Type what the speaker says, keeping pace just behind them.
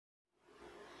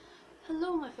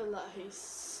Hello my felahis.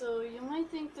 So you might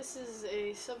think this is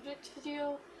a subject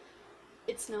video.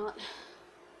 It's not.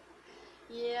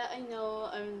 Yeah, I know,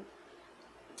 I'm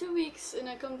 2 weeks and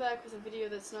I come back with a video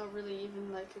that's not really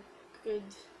even like a good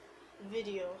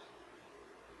video.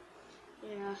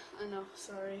 Yeah, I know,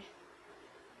 sorry.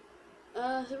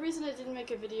 The reason I didn't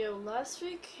make a video last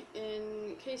week,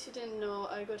 in case you didn't know,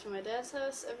 I go to my dad's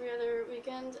house every other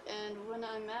weekend, and when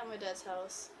I'm at my dad's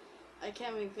house, I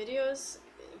can't make videos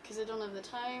because I don't have the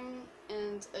time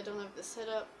and I don't have the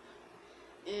setup,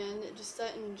 and just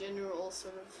that in general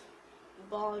sort of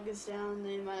bogs down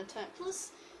the amount of time.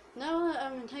 Plus, now that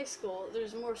I'm in high school,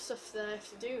 there's more stuff that I have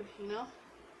to do, you know?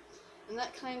 And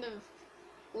that kind of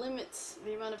limits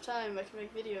the amount of time I can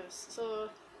make videos. So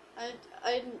I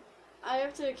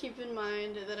have to keep in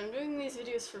mind that I'm doing these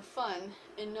videos for fun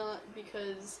and not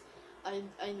because I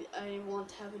want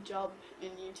to have a job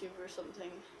in YouTube or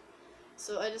something.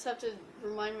 So I just have to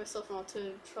remind myself not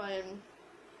to try and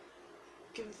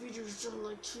get videos done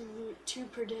like two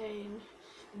per day and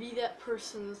be that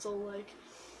person that's all like,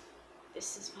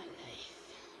 this is my life.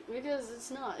 Because it's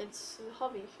not, it's a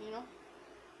hobby, you know?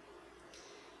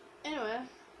 Anyway,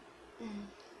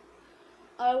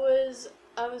 I was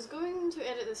going to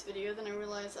edit this video, then I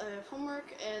realized I have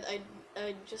homework, and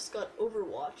I just got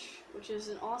Overwatch, which is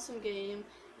an awesome game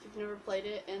if you've never played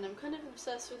it, and I'm kind of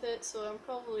obsessed with it, so I'm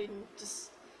probably just,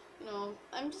 you know,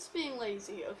 I'm just being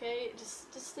lazy, okay?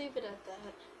 Just leave it at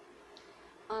that.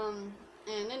 And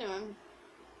anyway,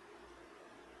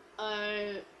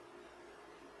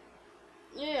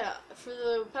 yeah, for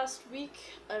the past week,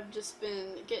 I've just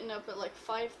been getting up at like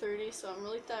 5:30, so I'm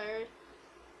really tired.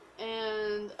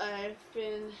 And I've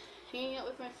been hanging out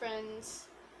with my friends,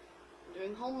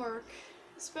 doing homework.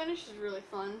 Spanish is really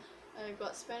fun. I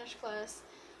got Spanish class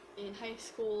in high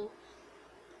school,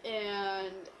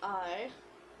 and I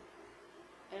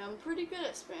am pretty good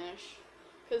at Spanish.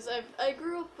 Because I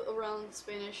grew up around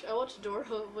Spanish. I watched Dora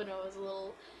when I was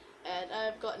little, and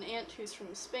I've got an aunt who's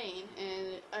from Spain,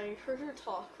 and I heard her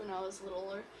talk when I was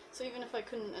littler. So even if I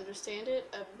couldn't understand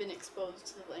it, I've been exposed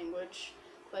to the language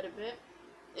quite a bit.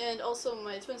 And also,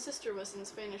 my twin sister was in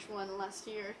Spanish 1 last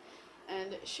year,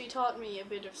 and she taught me a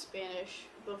bit of Spanish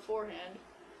beforehand.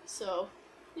 So,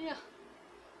 yeah.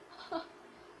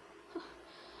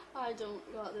 I don't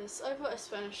got this. I put a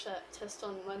Spanish test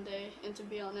on Monday, and to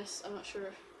be honest, I'm not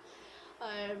sure.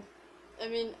 I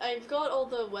mean, I've got all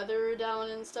the weather down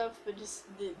and stuff, but just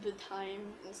the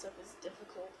time and stuff is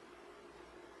difficult.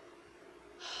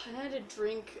 And I had to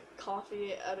drink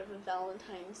coffee out of a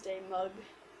Valentine's Day mug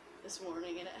this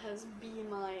morning, and it has Be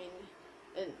Mine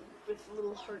and with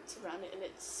little hearts around it, and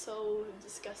it's so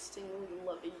disgustingly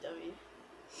lovey-dovey.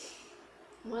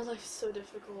 My life's so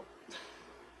difficult.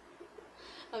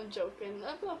 I'm joking.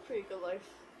 I've got a pretty good life.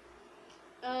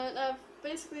 And I've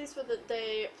basically spent the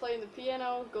day playing the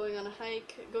piano, going on a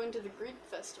hike, going to the Greek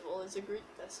festival. There's a Greek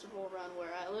festival around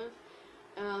where I live.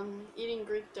 Eating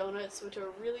Greek donuts, which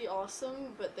are really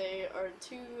awesome, but they're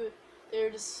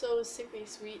just so sickly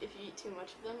sweet if you eat too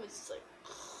much of them. It's just like,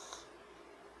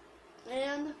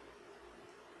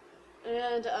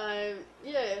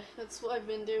 yeah, that's what I've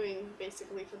been doing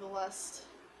basically for the last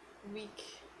week,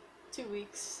 2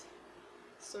 weeks.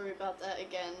 Sorry about that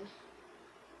again.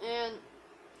 And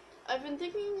I've been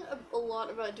thinking a lot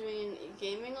about doing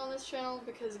gaming on this channel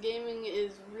because gaming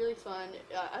is really fun.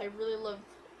 I really love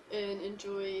and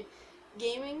enjoy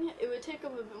gaming. It would take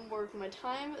up a bit more of my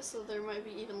time, so there might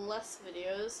be even less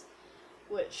videos,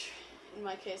 which in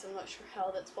my case I'm not sure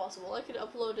how that's possible. I could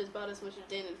upload about as much as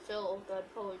Dan and Phil,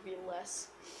 that'd probably be less.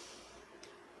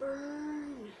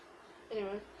 Burn!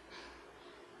 Anyway,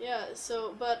 yeah,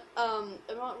 so, but I'm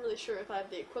not really sure if I have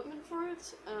the equipment for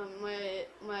it.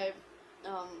 My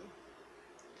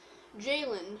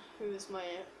Jalen, who's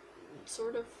my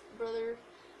sort of brother,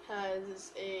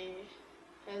 has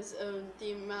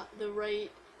the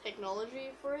right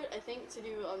technology for it, I think, to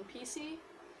do on PC.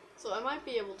 So I might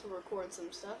be able to record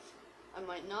some stuff. I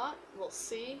might not. We'll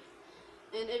see.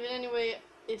 And anyway,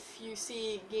 if you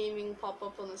see gaming pop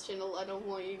up on this channel, I don't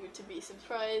want you to be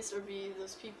surprised or be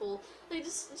those people. Like,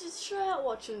 just try out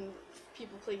watching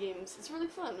people play games. It's really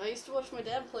fun. I used to watch my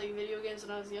dad play video games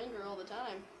when I was younger all the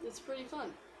time. It's pretty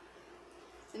fun.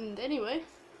 And anyway,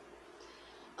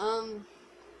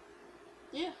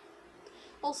 yeah.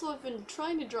 Also, I've been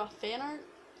trying to draw fan art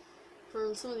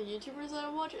for some of the YouTubers that I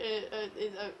watch.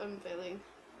 I'm failing.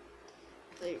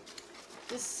 Like,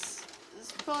 this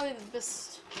is probably the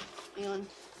best. Hang on.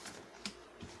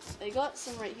 I got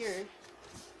some right here.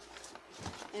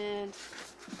 And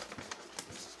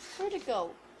where'd it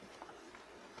go?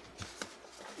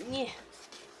 Yeah.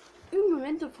 Un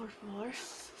momento, por favor.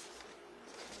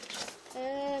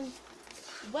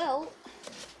 Well,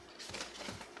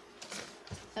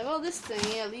 about this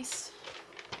thing, at least,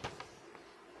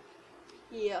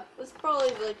 yeah, that's probably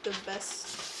like the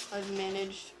best I've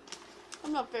managed.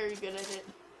 I'm not very good at it.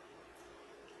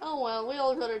 Oh well, we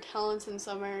all got our talents in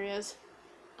some areas.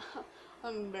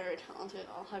 I'm very talented,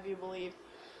 I'll have you believe.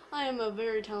 I am a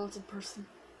very talented person.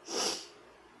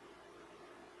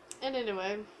 And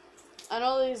anyway, I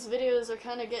know these videos are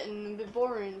kind of getting a bit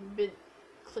boring, a bit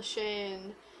cliche,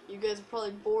 and you guys are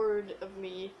probably bored of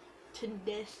me to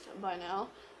death by now.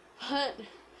 But,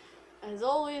 as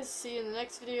always, see you in the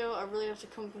next video. I really have to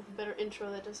come up with a better intro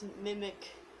that doesn't mimic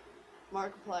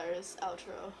Markiplier's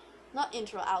outro. Not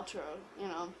intro, outro, you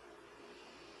know.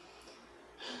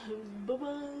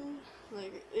 Bye-bye.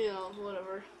 Like, you know,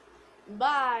 whatever.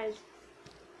 Bye!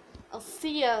 I'll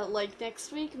see ya, like,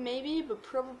 next week, maybe, but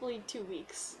probably 2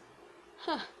 weeks.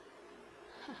 Huh.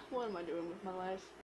 What am I doing with my life?